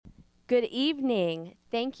Good evening.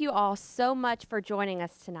 Thank you all so much for joining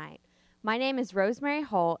us tonight. My name is Rosemary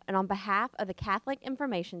Holt, and on behalf of the Catholic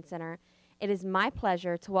Information Center, it is my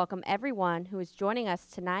pleasure to welcome everyone who is joining us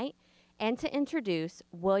tonight and to introduce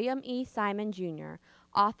William E. Simon, Jr.,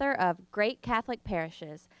 author of Great Catholic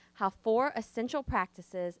Parishes, How 4 Essential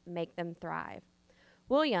Practices Make Them Thrive.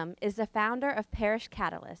 William is the founder of Parish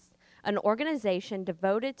Catalyst, an organization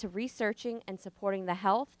devoted to researching and supporting the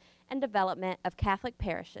health and development of Catholic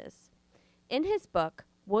parishes. In his book,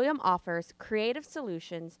 William offers creative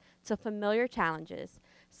solutions to familiar challenges,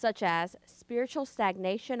 such as spiritual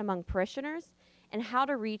stagnation among parishioners and how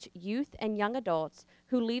to reach youth and young adults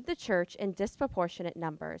who leave the church in disproportionate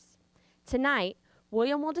numbers. Tonight,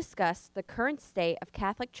 William will discuss the current state of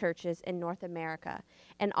Catholic churches in North America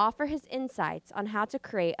and offer his insights on how to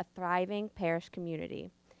create a thriving parish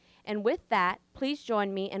community. And with that, please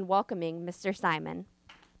join me in welcoming Mr. Simon.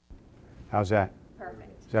 How's that?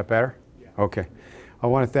 Perfect. Is that better? Yeah. Okay. I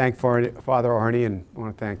want to thank Father Arnie, and I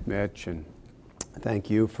want to thank Mitch, and thank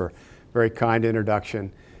you for a very kind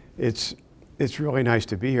introduction. It's really nice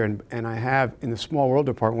to be here, and I have, in the Small World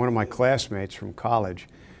Department, one of my classmates from college.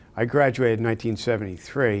 I graduated in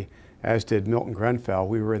 1973, as did Milton Grenfell.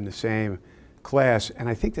 We were in the same class, and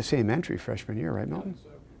I think the same entry freshman year, right, Milton?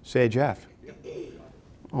 Sage F.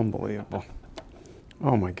 Unbelievable.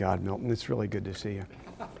 Oh my God, Milton, it's really good to see you.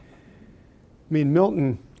 I mean,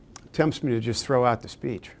 Milton tempts me to just throw out the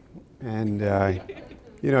speech and,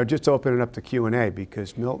 just open it up to Q&A,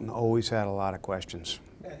 because Milton always had a lot of questions.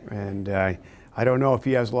 And I don't know if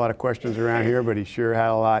he has a lot of questions around here, but he sure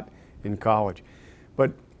had a lot in college.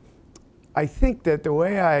 But I think that the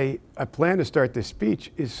way I plan to start this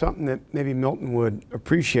speech is something that maybe Milton would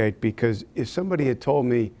appreciate, because if somebody had told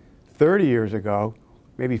me 30 years ago,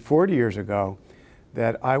 maybe 40 years ago,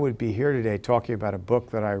 that I would be here today talking about a book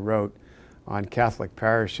that I wrote on Catholic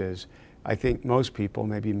parishes, I think most people,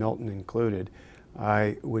 maybe Milton included,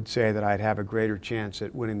 I would say that I'd have a greater chance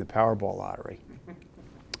at winning the Powerball lottery.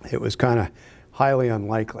 It was kind of highly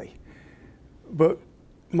unlikely. But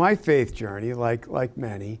my faith journey, like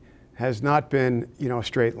many, has not been, a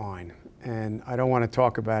straight line. And I don't want to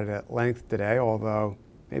talk about it at length today, although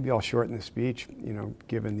maybe I'll shorten the speech,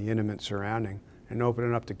 given the intimate surrounding, and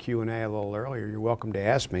open it up to Q&A a little earlier. You're welcome to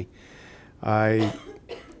ask me.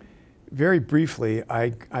 Very briefly,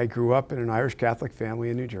 I grew up in an Irish Catholic family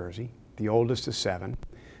in New Jersey, the oldest of 7.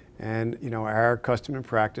 And, our custom and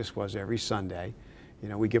practice was every Sunday,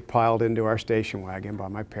 we get piled into our station wagon by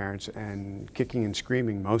my parents, and kicking and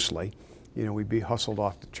screaming mostly, we'd be hustled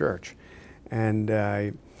off to church. And,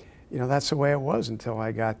 that's the way it was until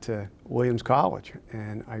I got to Williams College,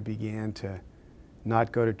 and I began to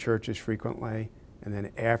not go to church as frequently. And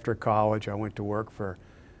then after college, I went to work for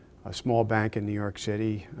a small bank in New York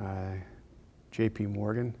City, J.P.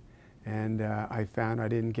 Morgan, and I found I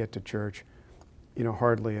didn't get to church,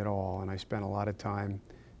 hardly at all. And I spent a lot of time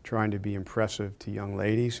trying to be impressive to young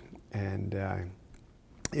ladies, and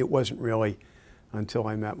it wasn't really until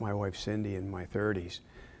I met my wife Cindy in my 30s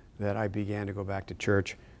that I began to go back to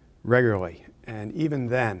church regularly. And even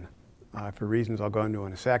then, for reasons I'll go into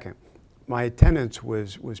in a second, my attendance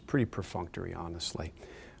was pretty perfunctory, honestly.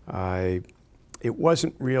 It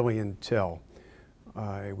wasn't really until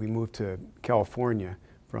we moved to California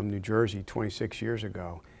from New Jersey 26 years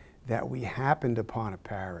ago that we happened upon a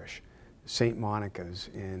parish, St. Monica's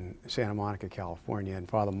in Santa Monica, California. And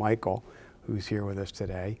Father Michael, who's here with us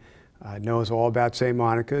today, knows all about St.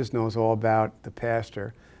 Monica's, knows all about the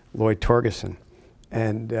pastor, Lloyd Torgerson.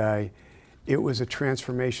 And it was a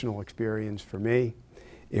transformational experience for me.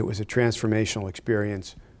 It was a transformational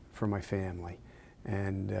experience for my family.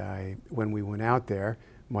 And when we went out there,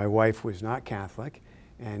 my wife was not Catholic,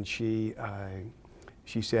 and she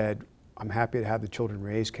said, "I'm happy to have the children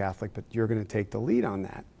raised Catholic, but you're going to take the lead on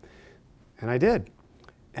that." And I did.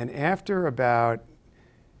 And after about,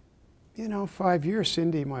 5 years,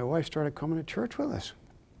 Cindy, my wife, started coming to church with us.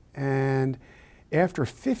 And after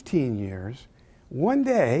 15 years, one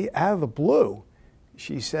day, out of the blue,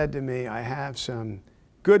 she said to me, "I have some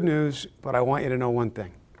good news, but I want you to know one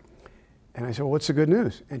thing." And I said, "Well, what's the good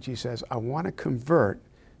news?" And she says, "I want to convert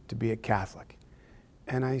to be a Catholic."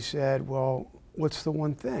 And I said, "Well, what's the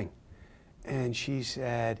one thing?" And she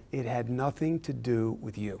said, "It had nothing to do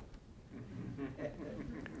with you."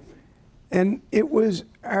 And it was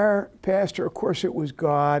our pastor, of course it was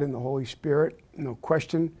God and the Holy Spirit, no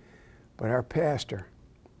question, but our pastor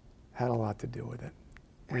had a lot to do with it.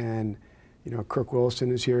 And, Kirk Wilson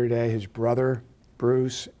is here today, his brother,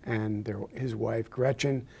 Bruce, and his wife,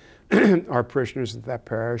 Gretchen, are parishioners at that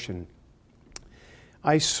parish. And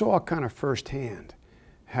I saw kind of firsthand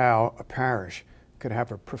how a parish could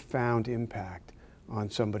have a profound impact on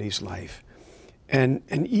somebody's life. And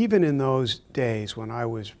even in those days when I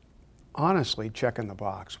was honestly checking the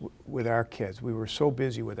box with our kids, we were so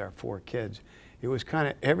busy with our 4 kids, it was kind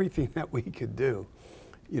of everything that we could do,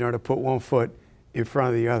 to put one foot in front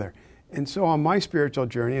of the other. And so on my spiritual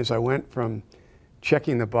journey, as I went from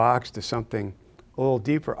checking the box to something a little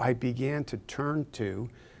deeper, I began to turn to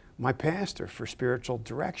my pastor for spiritual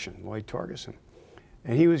direction, Lloyd Torgerson.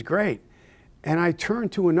 And he was great. And I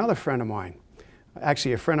turned to another friend of mine,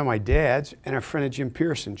 actually a friend of my dad's and a friend of Jim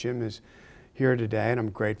Pearson. Jim is here today, and I'm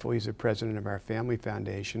grateful. He's the president of our family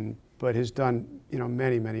foundation, but has done,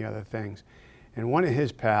 many, many other things. And one of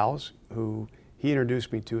his pals, who he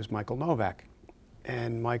introduced me to, is Michael Novak.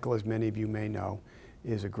 And Michael, as many of you may know,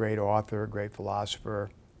 is a great author, a great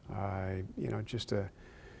philosopher, just a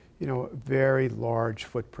very large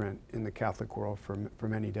footprint in the Catholic world for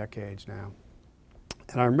many decades now.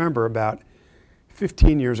 And I remember about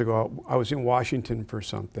 15 years ago, I was in Washington for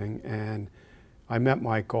something, and I met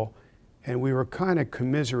Michael, and we were kind of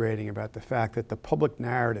commiserating about the fact that the public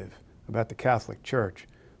narrative about the Catholic Church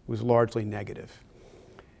was largely negative.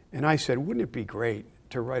 And I said, wouldn't it be great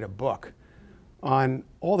to write a book on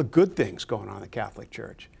all the good things going on in the Catholic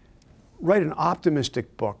Church? Write an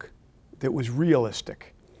optimistic book that was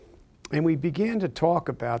realistic. And we began to talk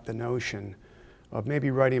about the notion of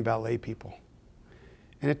maybe writing about lay people.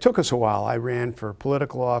 And it took us a while. I ran for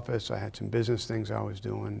political office. I had some business things I was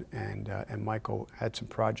doing, and Michael had some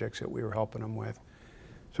projects that we were helping him with.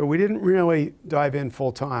 So we didn't really dive in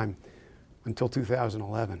full time until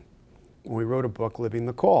 2011, when we wrote a book, Living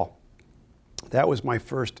the Call. That was my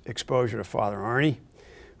first exposure to Father Arnie,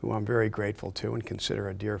 who I'm very grateful to and consider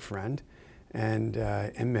a dear friend, and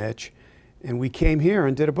Mitch. And we came here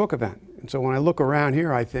and did a book event. And so when I look around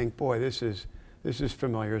here, I think, boy, this is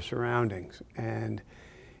familiar surroundings. And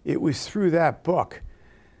it was through that book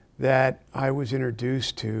that I was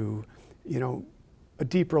introduced to, a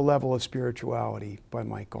deeper level of spirituality by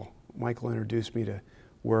Michael. Michael introduced me to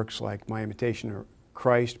works like My Imitation of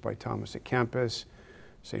Christ by Thomas à Kempis,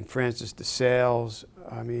 St. Francis de Sales,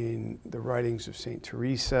 the writings of St.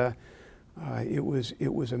 Teresa. It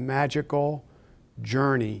was a magical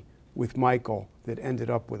journey with Michael that ended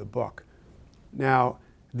up with a book. Now,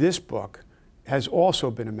 this book has also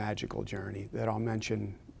been a magical journey that I'll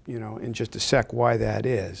mention, in just a sec why that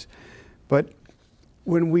is. But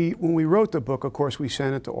when we wrote the book, of course, we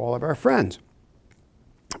sent it to all of our friends.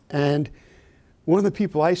 And one of the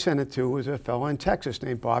people I sent it to was a fellow in Texas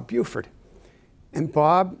named Bob Buford. And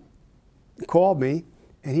Bob called me,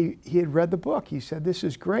 and he had read the book. He said, this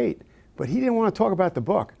is great. But he didn't want to talk about the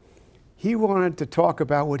book. He wanted to talk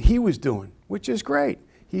about what he was doing, which is great.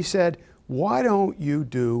 He said, why don't you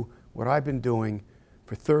do what I've been doing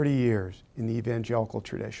for 30 years in the evangelical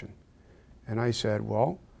tradition? And I said,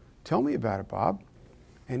 well, tell me about it, Bob.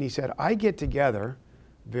 And he said, I get together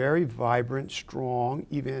very vibrant, strong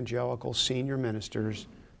evangelical senior ministers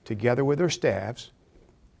together with their staffs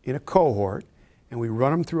in a cohort, and we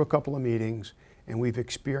run them through a couple of meetings, and we've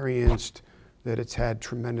experienced that it's had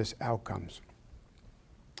tremendous outcomes.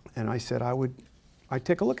 And I said I'd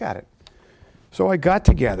take a look at it. So I got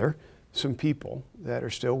together some people that are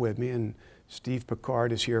still with me, and Steve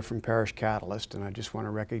Picard is here from Parish Catalyst, and I just want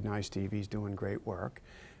to recognize Steve. He's doing great work.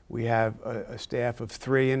 We have a staff of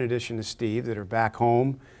 3 in addition to Steve that are back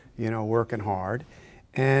home, working hard.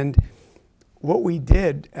 And what we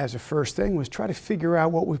did as a first thing was try to figure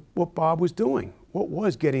out what Bob was doing. What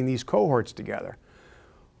was getting these cohorts together?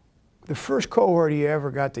 The first cohort he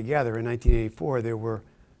ever got together in 1984, there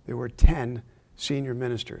were 10 senior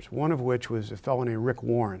ministers, one of which was a fellow named Rick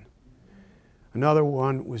Warren. Another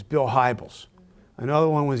one was Bill Hybels. Another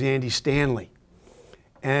one was Andy Stanley.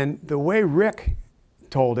 And the way Rick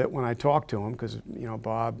told it when I talked to him, because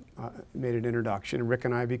Bob made an introduction, and Rick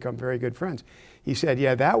and I become very good friends. He said,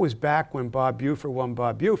 yeah, that was back when Bob Buford won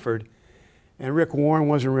Bob Buford, and Rick Warren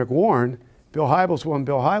wasn't Rick Warren. Bill Hybels won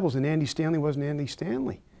Bill Hybels, and Andy Stanley wasn't Andy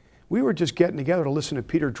Stanley. We were just getting together to listen to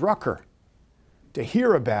Peter Drucker, to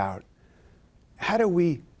hear about how do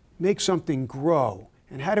we make something grow,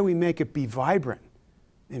 and how do we make it be vibrant.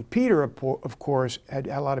 And Peter, of course, had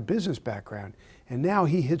a lot of business background, and now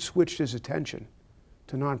he had switched his attention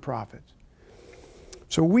to nonprofits.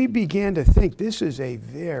 So we began to think this is a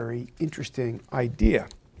very interesting idea.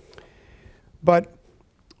 But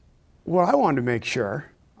what I wanted to make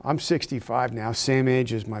sure, I'm 65 now, same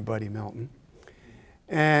age as my buddy Milton,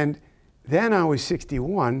 and then I was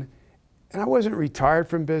 61, and I wasn't retired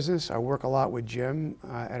from business. I work a lot with Jim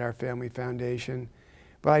at our family foundation,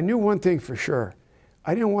 but I knew one thing for sure.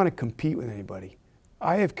 I didn't want to compete with anybody.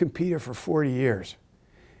 I have competed for 40 years,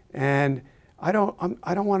 and I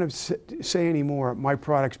don't want to say anymore, my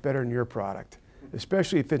product's better than your product,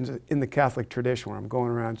 especially if it's in the Catholic tradition where I'm going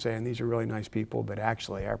around saying these are really nice people, but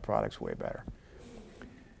actually our product's way better.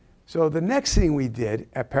 So the next thing we did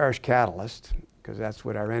at Parish Catalyst, because that's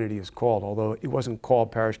what our entity is called, although it wasn't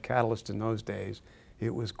called Parish Catalyst in those days,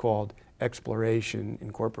 it was called Exploration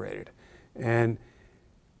Incorporated. And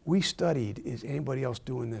we studied, is anybody else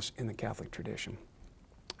doing this in the Catholic tradition?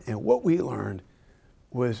 And what we learned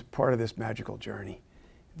was part of this magical journey.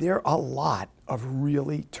 There are a lot of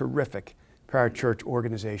really terrific parachurch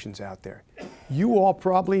organizations out there. You all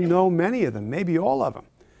probably know many of them, maybe all of them.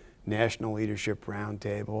 National Leadership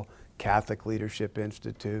Roundtable, Catholic Leadership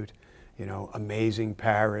Institute, Amazing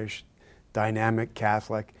Parish, Dynamic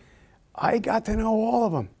Catholic. I got to know all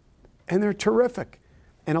of them, and they're terrific.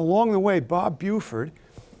 And along the way, Bob Buford,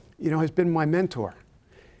 has been my mentor.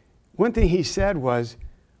 One thing he said was,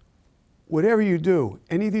 whatever you do,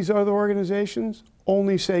 any of these other organizations,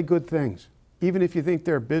 only say good things, even if you think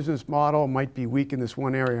their business model might be weak in this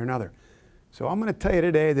one area or another. So I'm going to tell you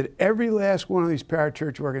today that every last one of these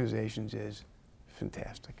parachurch organizations is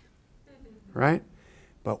fantastic, right?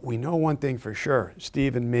 But we know one thing for sure,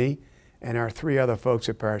 Steve and me and our 3 other folks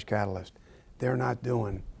at Parish Catalyst, they're not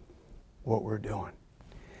doing what we're doing.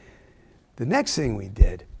 The next thing we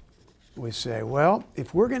did was say, well,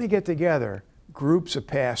 if we're going to get together groups of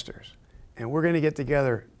pastors and we're going to get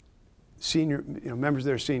together senior, members of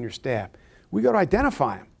their senior staff, we got to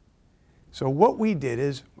identify them. So what we did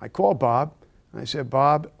is I called Bob and I said,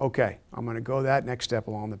 Bob, okay, I'm going to go that next step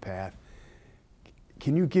along the path.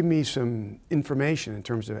 Can you give me some information in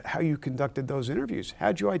terms of how you conducted those interviews?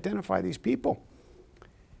 How'd you identify these people?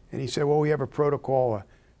 And he said, well, we have a protocol of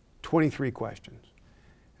 23 questions.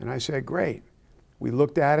 And I said, great. We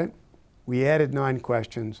looked at it. We added 9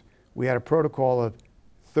 questions. We had a protocol of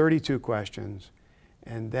 32 questions.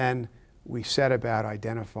 And then we set about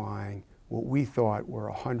identifying what we thought were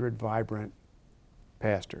 100 vibrant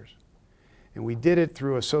pastors. And we did it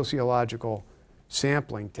through a sociological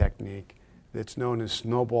sampling technique that's known as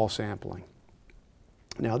snowball sampling.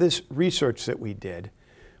 Now, this research that we did,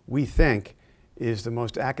 we think, is the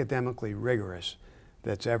most academically rigorous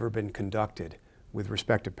that's ever been conducted with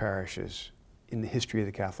respect to parishes in the history of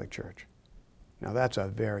the Catholic Church. Now, that's a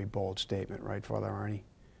very bold statement, right, Father Arnie?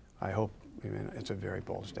 It's a very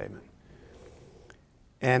bold statement.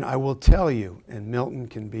 And I will tell you, and Milton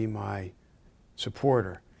can be my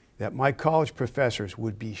supporter, that my college professors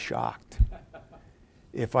would be shocked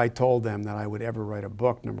if I told them that I would ever write a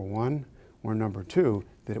book, number 1, or number 2,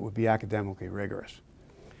 that it would be academically rigorous.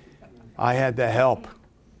 I had the help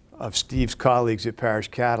of Steve's colleagues at Parish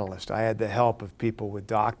Catalyst. I had the help of people with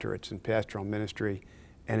doctorates in pastoral ministry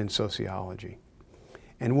and in sociology.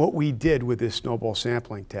 And what we did with this snowball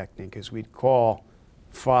sampling technique is we'd call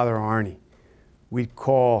Father Arnie, we'd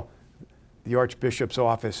call the Archbishop's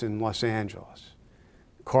office in Los Angeles,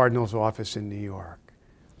 Cardinal's office in New York,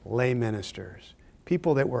 lay ministers,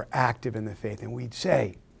 people that were active in the faith, and we'd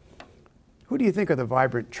say, who do you think are the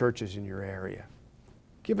vibrant churches in your area?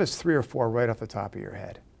 Give us 3 or 4 right off the top of your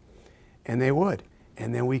head. And they would.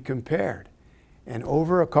 And then we compared. And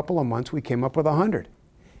over a couple of months, we came up with 100.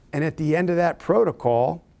 And at the end of that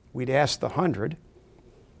protocol, we'd asked the 100.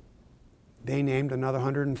 They named another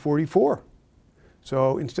 144.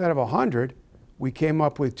 So instead of 100, we came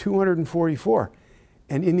up with 244.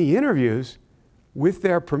 And in the interviews, with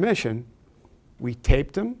their permission, we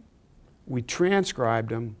taped them, we transcribed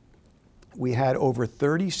them. We had over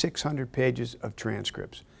 3,600 pages of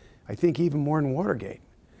transcripts. I think even more than Watergate.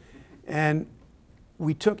 And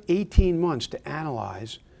we took 18 months to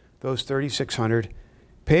analyze those 3,600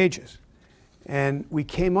 pages. And we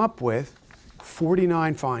came up with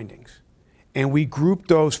 49 findings. And we grouped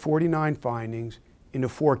those 49 findings into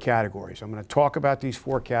 4 categories. I'm going to talk about these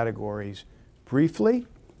 4 categories briefly.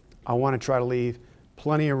 I want to try to leave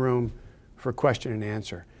plenty of room for question and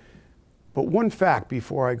answer. But one fact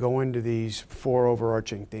before I go into these 4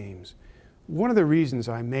 overarching themes. One of the reasons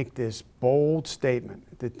I make this bold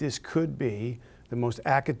statement that this could be the most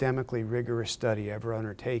academically rigorous study ever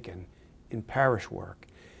undertaken in parish work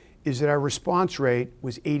is that our response rate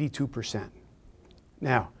was 82%.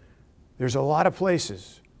 Now, there's a lot of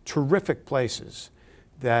places, terrific places,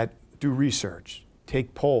 that do research,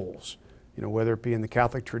 take polls, whether it be in the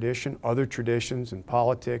Catholic tradition, other traditions, in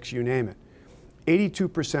politics, you name it.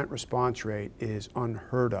 82% response rate is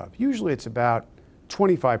unheard of. Usually it's about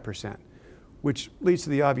 25%, which leads to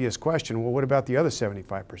the obvious question, well, what about the other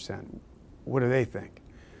 75%? What do they think?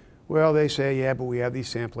 Well, they say, yeah, but we have these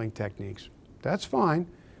sampling techniques. That's fine,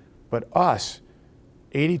 but us,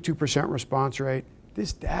 82% response rate,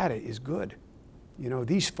 this data is good.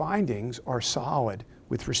 these findings are solid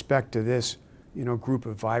with respect to this, group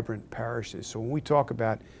of vibrant parishes. So when we talk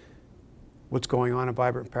about what's going on in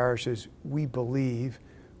vibrant parishes, we believe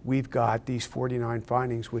we've got these 49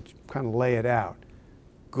 findings which kind of lay it out.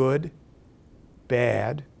 Good,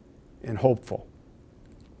 bad, and hopeful.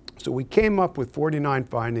 So we came up with 49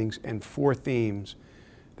 findings and 4 themes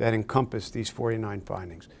that encompass these 49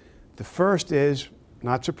 findings. The first is,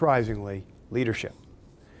 not surprisingly, leadership.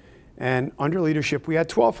 And under leadership, we had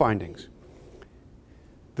 12 findings.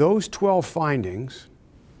 Those 12 findings,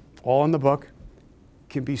 all in the book,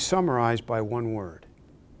 can be summarized by one word: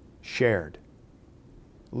 shared.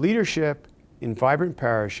 Leadership in vibrant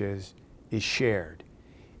parishes is shared.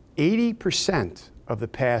 80% of the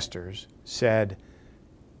pastors said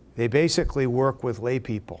they basically work with lay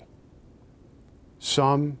people.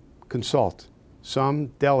 Some consult, some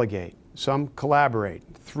delegate, some collaborate.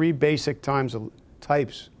 3 basic types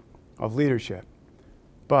of leadership.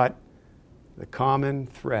 But the common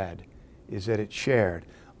thread is that it's shared.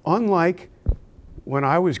 Unlike when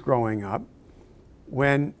I was growing up,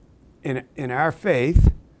 when in our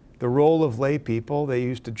faith, the role of lay people, they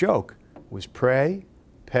used to joke, was pray,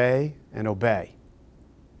 pay, and obey.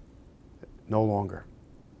 No longer.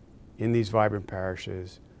 In these vibrant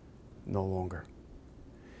parishes, no longer.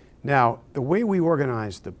 Now, the way we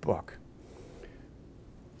organized the book,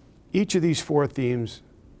 each of these 4 themes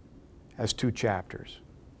has 2 chapters.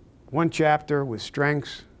 1 chapter with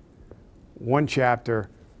strengths, 1 chapter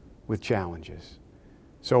with challenges.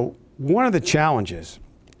 So one of the challenges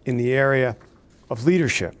in the area of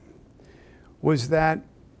leadership was that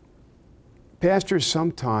pastors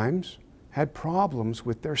sometimes had problems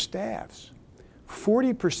with their staffs.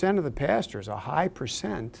 40% of the pastors, a high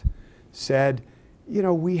percent, said,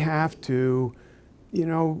 we have to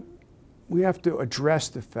address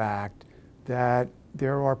the fact that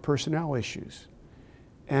there are personnel issues.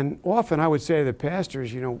 And often I would say to the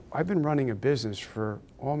pastors, I've been running a business for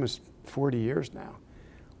almost 40 years now.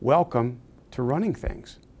 Welcome to running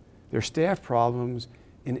things. There's staff problems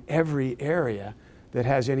in every area that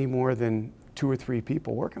has any more than 2 or 3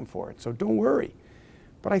 people working for it. So don't worry.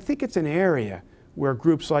 But I think it's an area where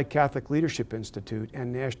groups like Catholic Leadership Institute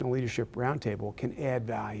and National Leadership Roundtable can add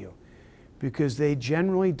value, because they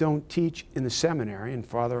generally don't teach in the seminary, and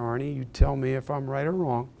Father Arnie, you tell me if I'm right or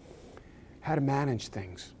wrong, how to manage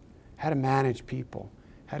things, how to manage people,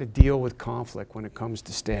 how to deal with conflict when it comes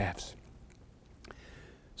to staffs.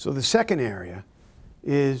 So the second area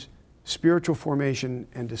is spiritual formation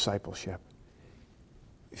and discipleship.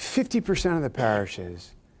 50% of the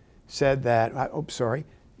parishes said that,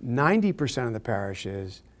 90% of the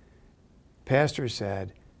parishes, pastors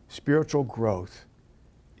said spiritual growth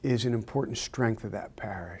is an important strength of that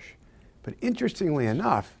parish. But interestingly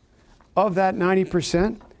enough, of that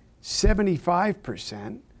 90%,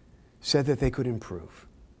 75% said that they could improve.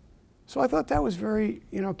 So I thought that was very,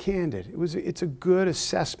 candid. It's a good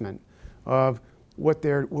assessment of what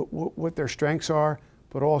their strengths are,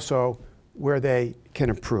 but also where they can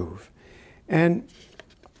improve. And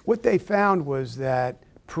what they found was that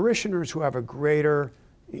parishioners who have a greater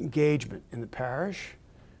engagement in the parish,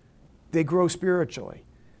 they grow spiritually.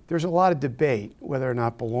 There's a lot of debate whether or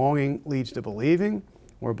not belonging leads to believing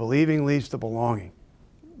or believing leads to belonging.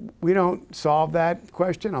 We don't solve that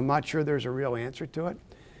question. I'm not sure there's a real answer to it,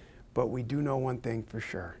 but we do know one thing for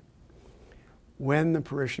sure. When the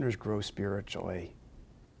parishioners grow spiritually,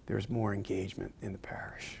 there's more engagement in the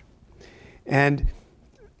parish. And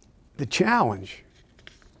the challenge,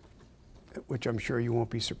 which I'm sure you won't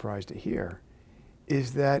be surprised to hear,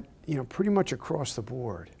 is that, pretty much across the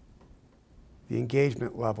board, the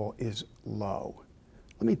engagement level is low.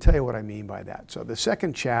 Let me tell you what I mean by that. So the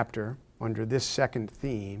second chapter, under this second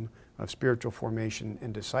theme of spiritual formation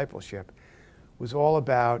and discipleship, was all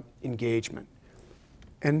about engagement.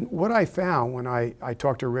 And what I found when I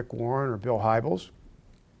talked to Rick Warren or Bill Hybels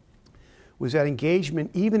was that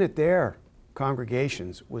engagement, even at their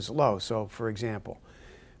congregations, was low. So, for example,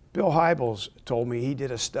 Bill Hybels told me he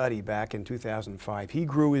did a study back in 2005. He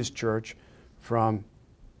grew his church from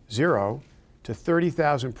 0 to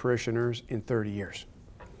 30,000 parishioners in 30 years.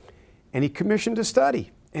 And he commissioned a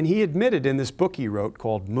study. And he admitted in this book he wrote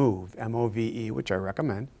called Move, M-O-V-E, which I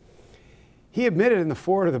recommend, he admitted in the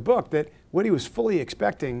foreword of the book that what he was fully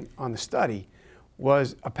expecting on the study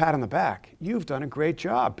was a pat on the back. You've done a great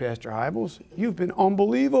job, Pastor Hybels. You've been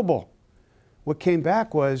unbelievable. What came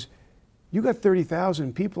back was, you got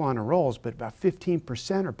 30,000 people on the rolls, but about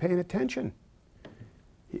 15% are paying attention.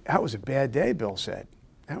 That was a bad day, Bill said.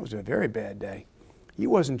 That was a very bad day. He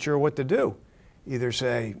wasn't sure what to do. Either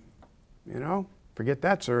say, forget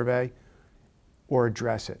that survey, or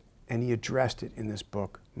address it. and he addressed it in this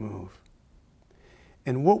book, Move.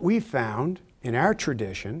 And what we found in our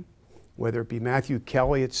tradition, whether it be Matthew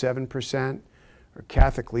Kelly at 7% or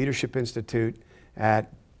Catholic Leadership Institute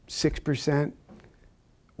at 6%,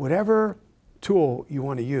 whatever tool you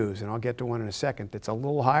want to use, and I'll get to one in a second that's a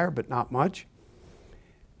little higher but not much,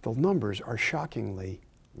 the numbers are shockingly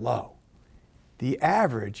low. The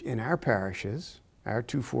average in our parishes, our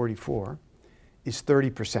 244, is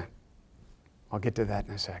 30%. I'll get to that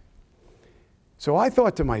in a sec. So I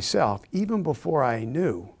thought to myself, even before I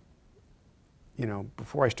knew,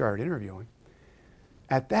 before I started interviewing,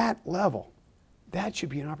 at that level, that should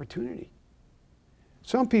be an opportunity.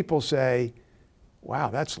 Some people say, wow,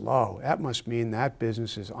 that's low. That must mean that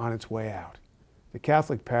business is on its way out. The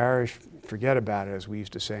Catholic parish, forget about it, as we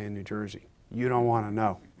used to say in New Jersey. You don't want to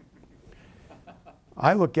know.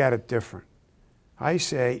 I look at it different. I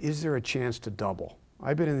say, is there a chance to double?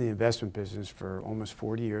 I've been in the investment business for almost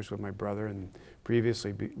 40 years with my brother and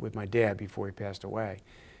previously with my dad before he passed away.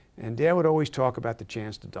 And Dad would always talk about the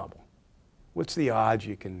chance to double. What's the odds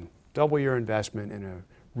you can double your investment in a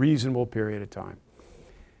reasonable period of time?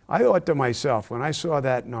 I thought to myself, when I saw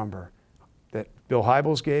that number that Bill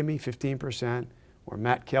Hybels gave me, 15%, or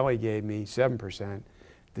Matt Kelly gave me, 7%,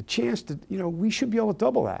 the chance to, we should be able to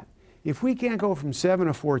double that. If we can't go from 7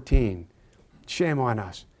 to 14, shame on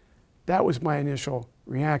us. That was my initial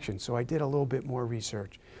reaction. So I did a little bit more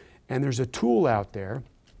research. And there's a tool out there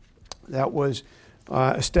that was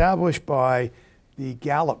established by the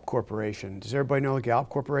Gallup Corporation. Does everybody know the Gallup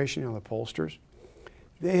Corporation, the pollsters?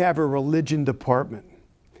 They have a religion department.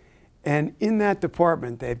 And in that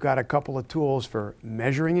department, they've got a couple of tools for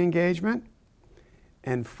measuring engagement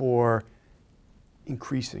and for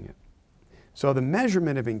increasing it. So the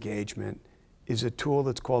measurement of engagement is a tool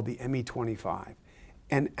that's called the ME25.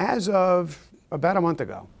 And as of about a month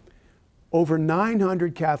ago, over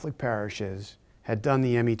 900 Catholic parishes had done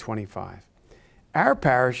the ME25. Our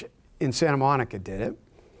parish in Santa Monica did it.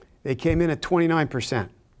 They came in at 29%.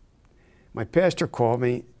 My pastor called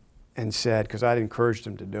me and said, because I'd encouraged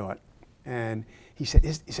him to do it, and he said,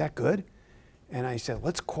 is that good? And I said,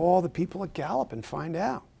 let's call the people at Gallup and find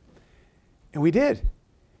out. And we did.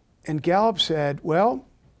 And Gallup said, well,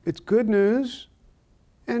 it's good news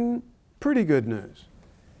and pretty good news.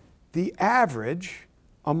 The average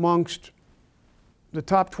amongst the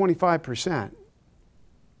top 25%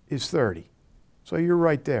 is 30. So you're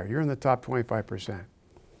right there. You're in the top 25%.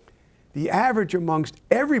 The average amongst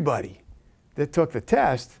everybody that took the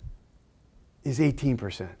test is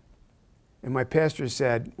 18%. And my pastor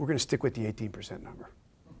said, we're going to stick with the 18% number.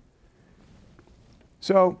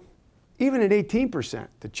 So even at 18%,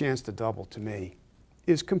 the chance to double to me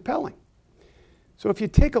is compelling. So if you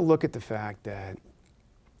take a look at the fact that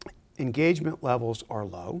engagement levels are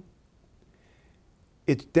low,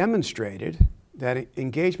 it's demonstrated that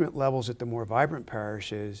engagement levels at the more vibrant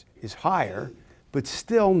parishes is higher, but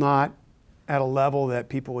still not at a level that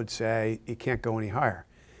people would say it can't go any higher.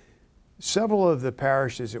 Several of the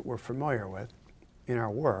parishes that we're familiar with in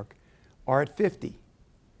our work are at 50.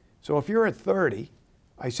 So if you're at 30,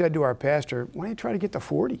 I said to our pastor, why don't you try to get to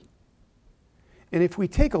 40? And if we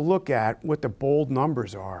take a look at what the bold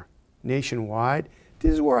numbers are nationwide,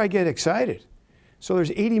 this is where I get excited. So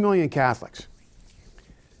there's 80 million Catholics.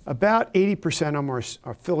 About 80% of them are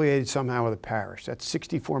affiliated somehow with a parish. That's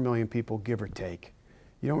 64 million people, give or take.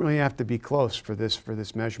 You don't really have to be close for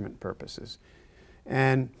this measurement purposes.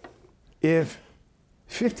 And if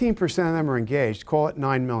 15% of them are engaged, call it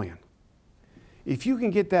 9 million. If you can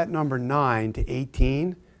get that number 9 to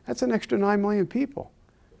 18, that's an extra 9 million people.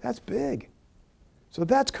 That's big. So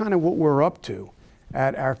that's kind of what we're up to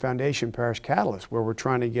at our Foundation Parish Catalyst, where we're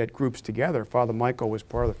trying to get groups together. Father Michael was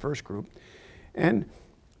part of the first group. And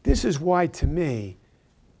this is why, to me,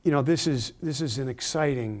 this is an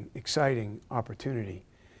exciting opportunity.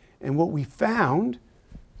 And what we found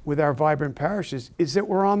with our vibrant parishes is that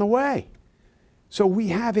we're on the way. So we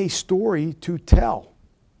have a story to tell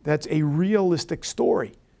that's a realistic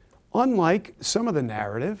story. Unlike some of the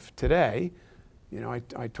narrative today,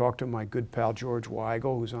 I talked to my good pal George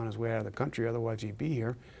Weigel, who's on his way out of the country, otherwise he'd be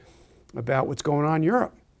here, about what's going on in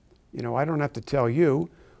Europe. I don't have to tell you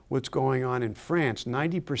what's going on in France.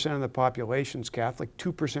 90% of the population's Catholic,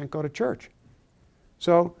 2% go to church.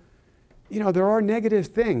 So, there are negative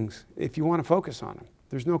things if you want to focus on them.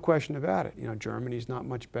 There's no question about it. Germany's not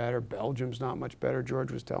much better. Belgium's not much better,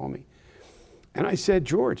 George was telling me. And I said,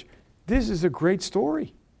 George, this is a great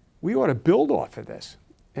story. We ought to build off of this.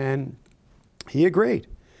 And he agreed.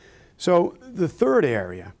 So the third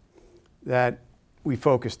area that we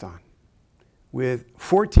focused on with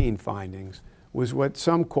 14 findings was what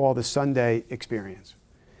some call the Sunday experience.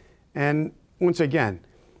 And once again,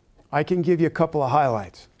 I can give you a couple of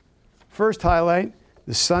highlights. First highlight,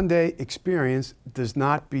 the Sunday experience does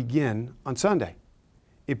not begin on Sunday.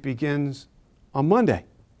 It begins on Monday.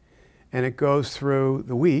 And it goes through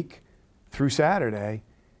the week, through Saturday,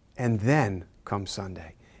 and then comes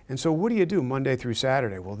Sunday. And so what do you do Monday through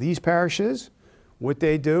Saturday? Well, these parishes, what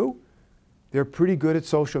they do, they're pretty good at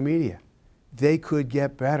social media. They could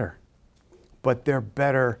get better, but they're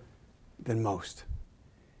better than most.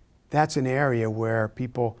 That's an area where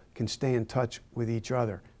people can stay in touch with each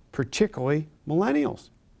other, particularly millennials.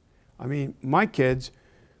 I mean, my kids,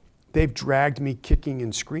 they've dragged me kicking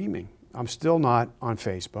and screaming. I'm still not on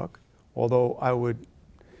Facebook, although I would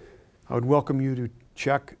welcome you to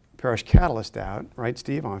check Parish Catalyst out, right,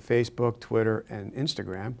 Steve, on Facebook, Twitter, and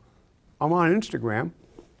Instagram. I'm on Instagram,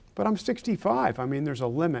 but I'm 65. I mean, there's a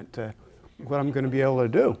limit to what I'm going to be able to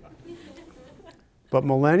do. But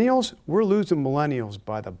millennials, we're losing millennials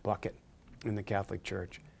by the bucket in the Catholic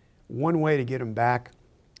Church. One way to get them back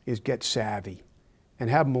is get savvy and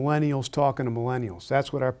have millennials talking to millennials.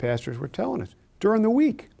 That's what our pastors were telling us during the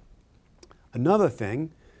week. Another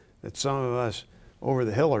thing that some of us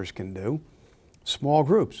over-the-hillers can do, small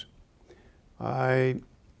groups. There's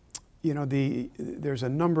a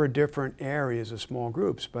number of different areas of small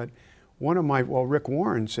groups, but Rick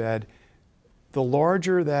Warren said, the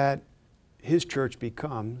larger that his church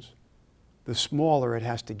becomes, the smaller it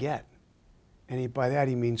has to get. And by that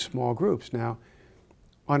he means small groups. Now,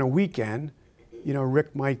 on a weekend,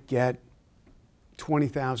 Rick might get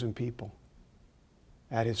 20,000 people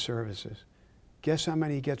at his services. Guess how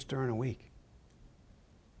many he gets during a week?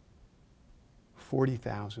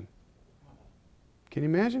 40,000. Can you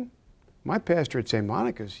imagine? My pastor at St.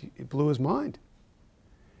 Monica's, it blew his mind.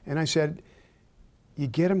 And I said, you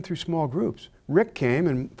get them through small groups. Rick came,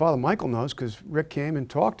 and Father Michael knows, because Rick came and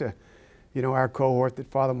talked to, our cohort that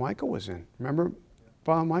Father Michael was in. Remember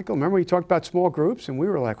Father Michael? Remember he talked about small groups? And we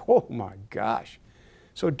were like, oh my gosh.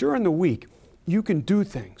 So during the week, you can do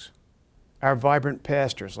things, our vibrant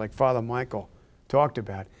pastors like Father Michael talked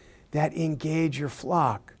about, that engage your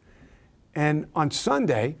flock. And on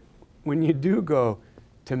Sunday, when you do go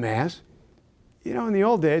to Mass, in the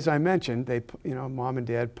old days, I mentioned, Mom and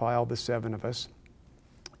Dad piled the 7 of us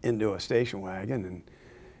into a station wagon, and,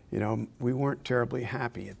 we weren't terribly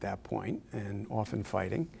happy at that point and often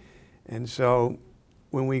fighting. And so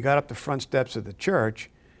when we got up the front steps of the church,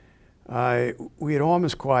 we had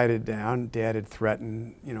almost quieted down. Dad had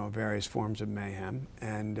threatened, various forms of mayhem.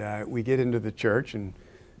 And we get into the church and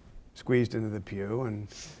squeezed into the pew, and,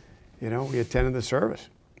 we attended the service.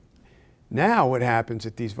 Now what happens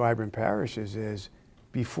at these vibrant parishes is,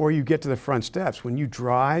 before you get to the front steps, when you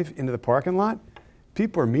drive into the parking lot,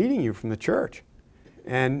 people are meeting you from the church.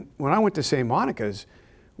 And when I went to St. Monica's,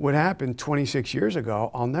 what happened 26 years ago,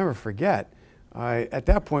 I'll never forget. At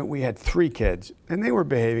that point, we had 3 kids, and they were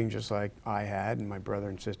behaving just like I had and my brother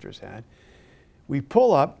and sisters had. We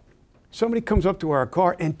pull up, somebody comes up to our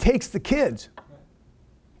car and takes the kids.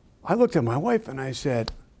 I looked at my wife and I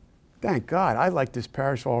said, thank God, I like this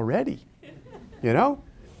parish already,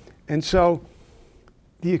 And so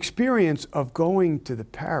the experience of going to the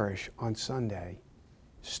parish on Sunday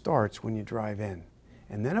starts when you drive in.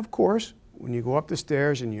 And then, of course, when you go up the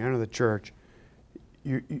stairs and you enter the church,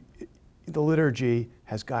 the liturgy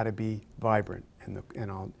has got to be vibrant. And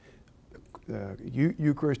the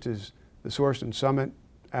Eucharist is the source and summit,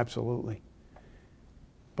 absolutely.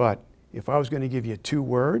 But if I was going to give you 2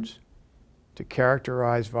 words to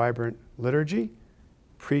characterize vibrant liturgy,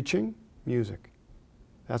 preaching, music.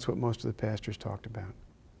 That's what most of the pastors talked about.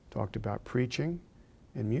 Talked about preaching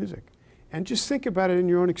and music. And just think about it in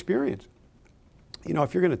your own experience.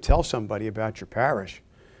 If you're going to tell somebody about your parish,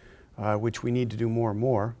 which we need to do more and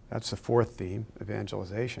more, that's the 4th theme,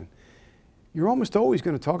 evangelization, you're almost always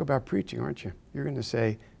going to talk about preaching, aren't you? You're going to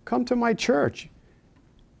say, come to my church.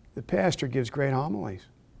 The pastor gives great homilies.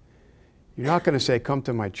 You're not going to say, come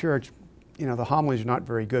to my church. The homilies are not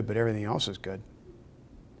very good, but everything else is good.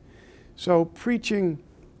 So preaching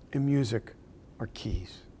and music are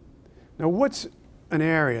keys. Now, what's an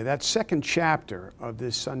area, that second chapter of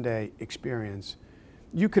this Sunday experience,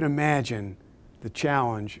 you can imagine the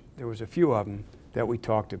challenge, there was a few of them that we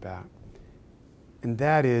talked about, and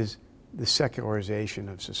that is the secularization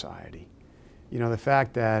of society. The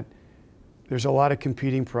fact that there's a lot of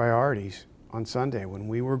competing priorities on Sunday. When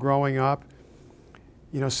we were growing up,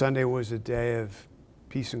 Sunday was a day of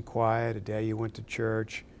peace and quiet, a day you went to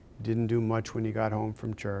church, didn't do much when you got home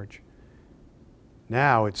from church.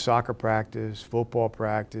 Now it's soccer practice, football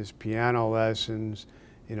practice, piano lessons,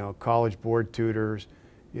 college board tutors.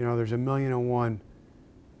 There's 1,000,001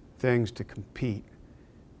 things to compete.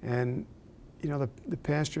 And the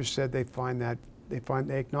pastors said they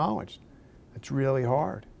acknowledged it's really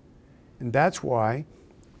hard. And that's why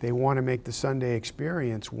they want to make the Sunday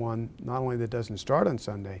experience one not only that doesn't start on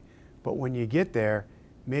Sunday, but when you get there,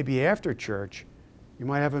 maybe after church, you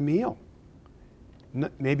might have a meal.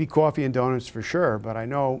 Maybe coffee and donuts for sure, but I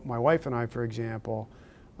know my wife and I, for example,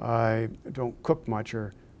 I don't cook much,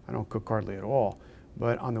 or I don't cook hardly at all.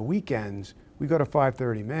 But on the weekends, we go to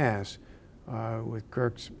 5:30 Mass with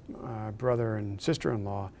Kirk's brother and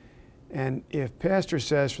sister-in-law. And if pastor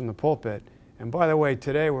says from the pulpit, and by the way,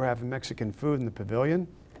 today we're having Mexican food in the pavilion,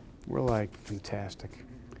 we're like, fantastic.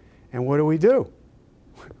 And what do?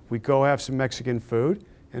 We go have some Mexican food,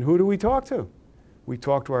 and who do we talk to? We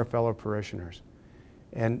talk to our fellow parishioners.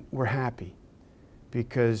 And we're happy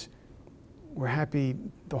because we're happy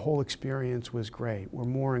the whole experience was great. We're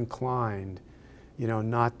more inclined,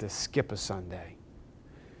 not to skip a Sunday.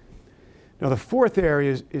 Now, the fourth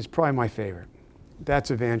area is probably my favorite.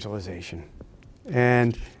 That's evangelization.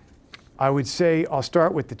 And I would say I'll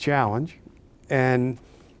start with the challenge, and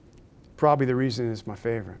probably the reason it's my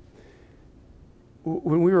favorite.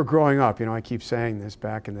 When we were growing up, I keep saying this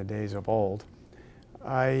back in the days of old,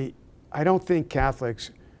 I don't think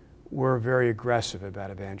Catholics were very aggressive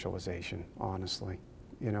about evangelization, honestly.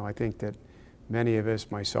 I think that many of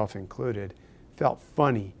us, myself included, felt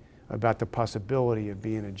funny about the possibility of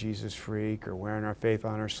being a Jesus freak or wearing our faith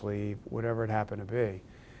on our sleeve, whatever it happened to be.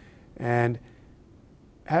 And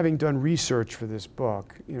having done research for this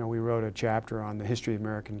book, we wrote a chapter on the history of the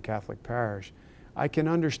American Catholic parish, I can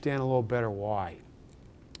understand a little better why.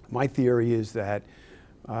 My theory is that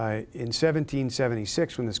in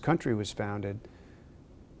 1776, when this country was founded,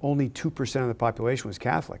 only 2% of the population was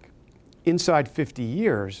Catholic. Inside 50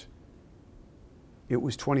 years, it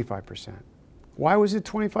was 25%. Why was it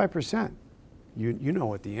 25%? You know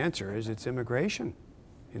what the answer is. It's immigration.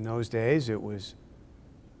 In those days, it was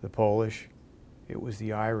the Polish, it was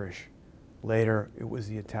the Irish. Later, it was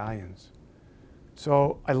the Italians.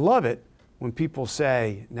 So I love it when people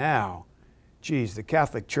say now, geez, the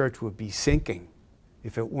Catholic Church would be sinking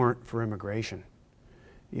if it weren't for immigration.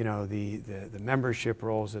 The membership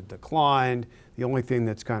rolls have declined. The only thing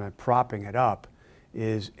that's kind of propping it up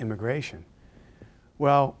is immigration.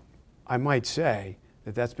 Well, I might say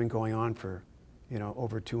that that's been going on for,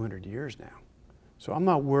 over 200 years now. So I'm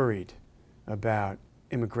not worried about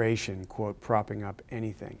immigration, quote, propping up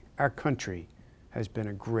anything. Our country has been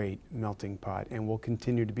a great melting pot and will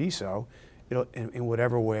continue to be so in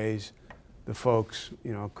whatever ways the folks,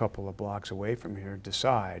 a couple of blocks away from here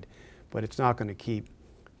decide, but it's not going to keep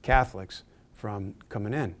Catholics from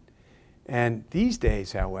coming in. And these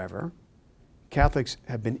days, however, Catholics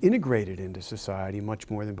have been integrated into society much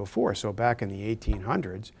more than before. So back in the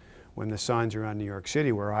 1800s, when the signs around New York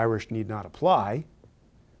City were Irish need not apply,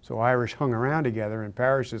 so Irish hung around together in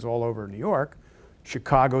parishes all over New York.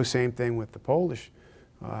 Chicago, same thing with the Polish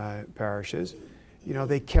parishes.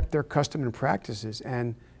 They kept their custom and practices,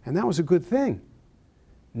 and that was a good thing.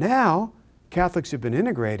 Now, Catholics have been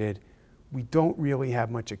integrated. We don't really have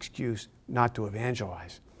much excuse not to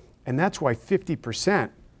evangelize. And that's why 50%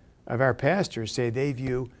 of our pastors say they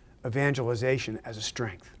view evangelization as a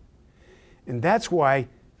strength. And that's why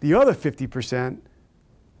the other 50%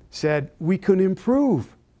 said we can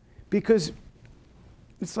improve, because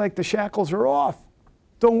it's like the shackles are off.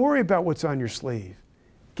 Don't worry about what's on your sleeve.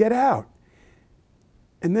 Get out.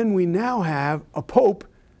 And then we now have a pope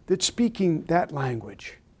that's speaking that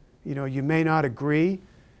language. You may not agree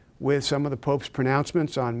with some of the Pope's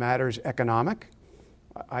pronouncements on matters economic.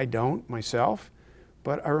 I don't myself,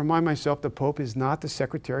 but I remind myself the Pope is not the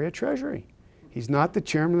Secretary of Treasury. He's not the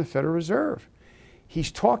Chairman of the Federal Reserve.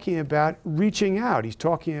 He's talking about reaching out. He's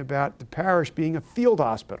talking about the parish being a field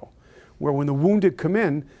hospital, where when the wounded come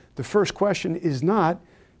in, the first question is not,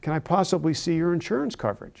 can I possibly see your insurance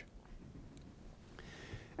coverage?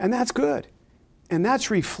 And that's good. And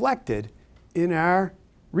that's reflected in our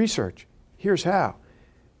research. Here's how.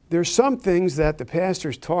 There's some things that the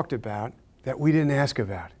pastors talked about that we didn't ask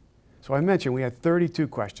about. So I mentioned we had 32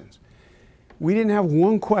 questions. We didn't have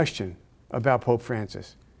one question about Pope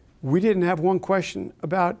Francis. We didn't have one question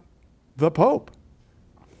about the Pope.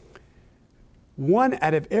 1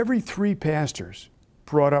 out of every 3 pastors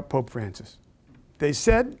brought up Pope Francis. They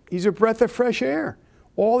said he's a breath of fresh air.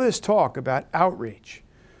 All this talk about outreach,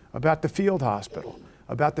 about the field hospital,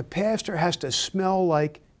 about the pastor has to smell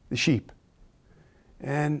like the sheep.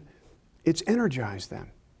 And it's energized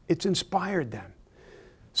them. It's inspired them.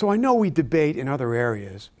 So I know we debate in other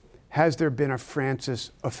areas, has there been a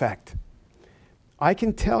Francis effect? I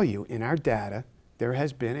can tell you in our data, there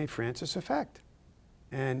has been a Francis effect.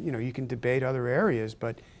 And you can debate other areas,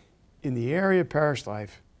 but in the area of parish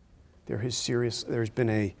life, there's been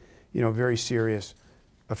a very serious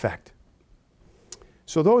effect.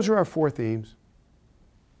 So those are our 4 themes: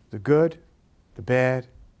 the good, the bad,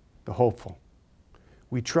 the hopeful.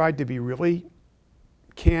 We tried to be really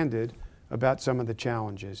candid about some of the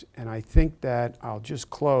challenges, and I think that I'll just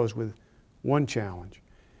close with one challenge,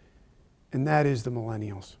 and that is the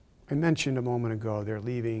millennials. I mentioned a moment ago they're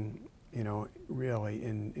leaving, really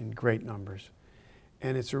in great numbers,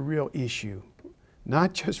 and it's a real issue,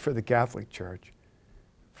 not just for the Catholic Church,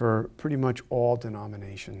 for pretty much all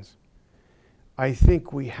denominations. I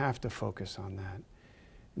think we have to focus on that.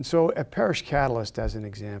 And so at Parish Catalyst, as an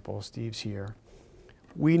example, Steve's here,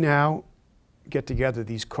 we now get together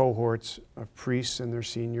these cohorts of priests and their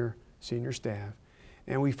senior staff,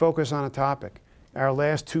 and we focus on a topic. Our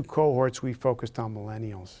last 2 cohorts, we focused on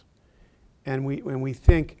millennials. And we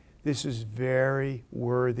think this is very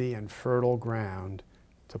worthy and fertile ground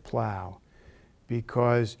to plow,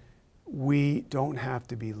 because we don't have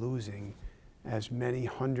to be losing as many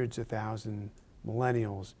hundreds of thousand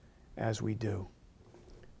millennials as we do.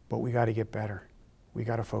 But we got to get better. We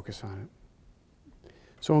got to focus on it.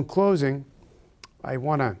 So in closing, I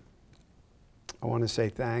want to say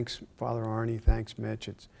thanks, Father Arnie. Thanks, Mitch.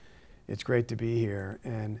 It's great to be here,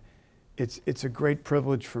 and it's a great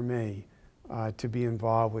privilege for me to be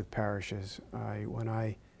involved with parishes. When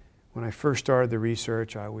I first started the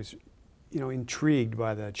research, I was intrigued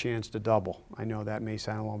by the chance to double. I know that may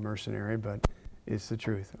sound a little mercenary, but it's the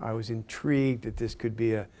truth. I was intrigued that this could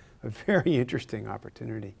be a very interesting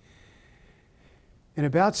opportunity. And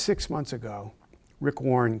about 6 months ago, Rick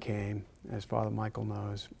Warren came, as Father Michael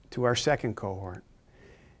knows, to our second cohort.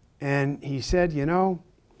 And he said,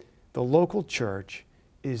 the local church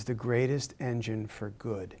is the greatest engine for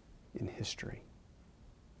good in history.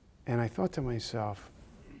 And I thought to myself,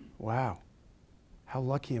 wow, how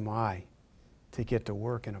lucky am I to get to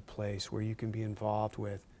work in a place where you can be involved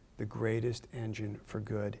with the greatest engine for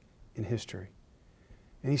good in history.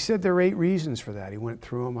 And he said there are 8 reasons for that. He went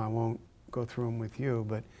through them. I won't go through them with you,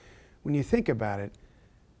 but when you think about it,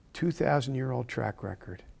 2,000-year-old track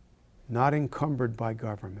record, not encumbered by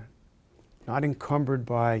government, not encumbered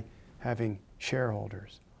by having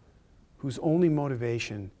shareholders, whose only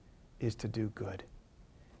motivation is to do good.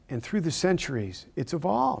 And through the centuries, it's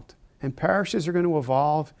evolved. And parishes are going to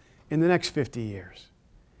evolve in the next 50 years.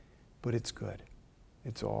 But it's good.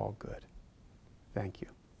 It's all good. Thank you.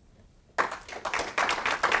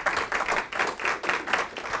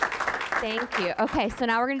 Thank you. Okay, so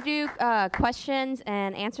now we're going to do questions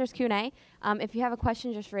and answers Q&A. If you have a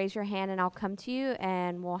question, just raise your hand and I'll come to you,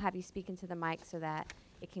 and we'll have you speak into the mic so that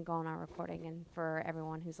it can go on our recording and for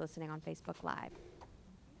everyone who's listening on Facebook Live.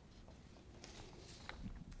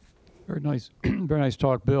 Very nice, very nice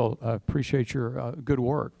talk, Bill. Appreciate your good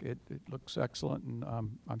work. It looks excellent, and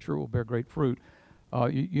I'm sure it will bear great fruit.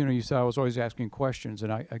 You said I was always asking questions,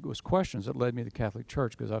 and it was questions that led me to the Catholic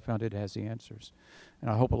Church, because I found it has the answers. And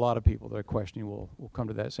I hope a lot of people that are questioning will come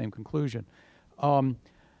to that same conclusion.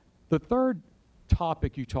 The third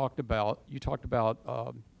topic you talked about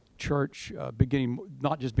church beginning,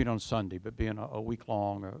 not just being on Sunday, but being a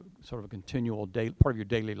week-long, sort of a continual part of your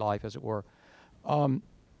daily life, as it were.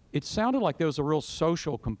 It sounded like there was a real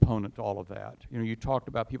social component to all of that. You talked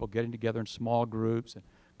about people getting together in small groups and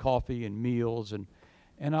coffee and meals, and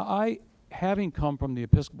I, having come from the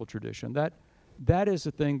Episcopal tradition, that is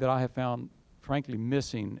the thing that I have found, frankly,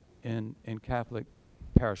 missing in Catholic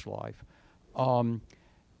parish life, and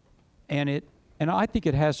I think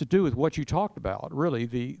it has to do with what you talked about, really,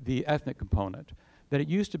 the ethnic component. That it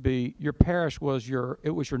used to be your parish was your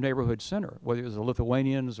neighborhood center, whether it was the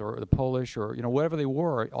Lithuanians or the Polish or whatever they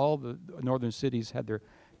were. All the northern cities had their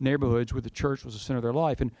neighborhoods where the church was the center of their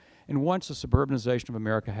life. And once the suburbanization of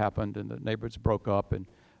America happened and the neighborhoods broke up and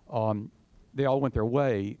they all went their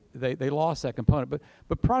way, they lost that component.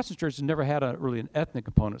 But Protestant churches never had really an ethnic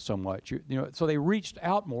component so much. So they reached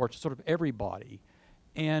out more to sort of everybody,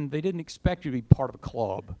 and they didn't expect you to be part of a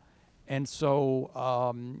club. And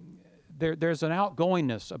so there's an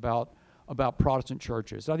outgoingness about Protestant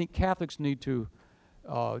churches. I think Catholics need to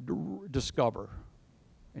discover.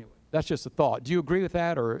 Anyway, that's just a thought. Do you agree with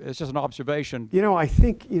that, or it's just an observation? I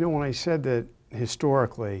think, when I said that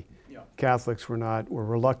historically Catholics were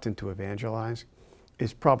reluctant to evangelize,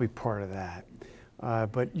 is probably part of that.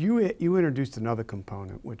 But you introduced another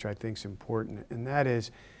component, which I think is important, and that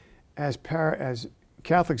is, as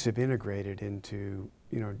Catholics have integrated into,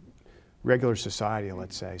 regular society,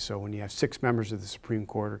 let's say. So when you have 6 members of the Supreme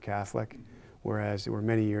Court are Catholic, whereas there were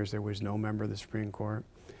many years there was no member of the Supreme Court.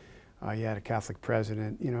 You had a Catholic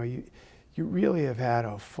president. you really have had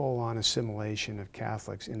a full-on assimilation of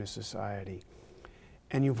Catholics into society.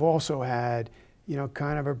 And you've also had, you know,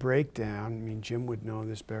 kind of a breakdown, I mean, Jim would know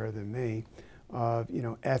this better than me, of, you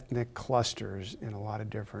know, ethnic clusters in a lot of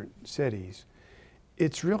different cities.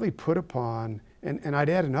 It's really put upon, and I'd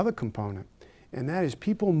add another component, and that is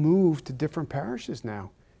people move to different parishes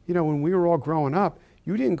now. You know, when we were all growing up,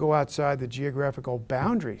 you didn't go outside the geographical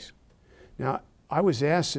boundaries. Now, I was asked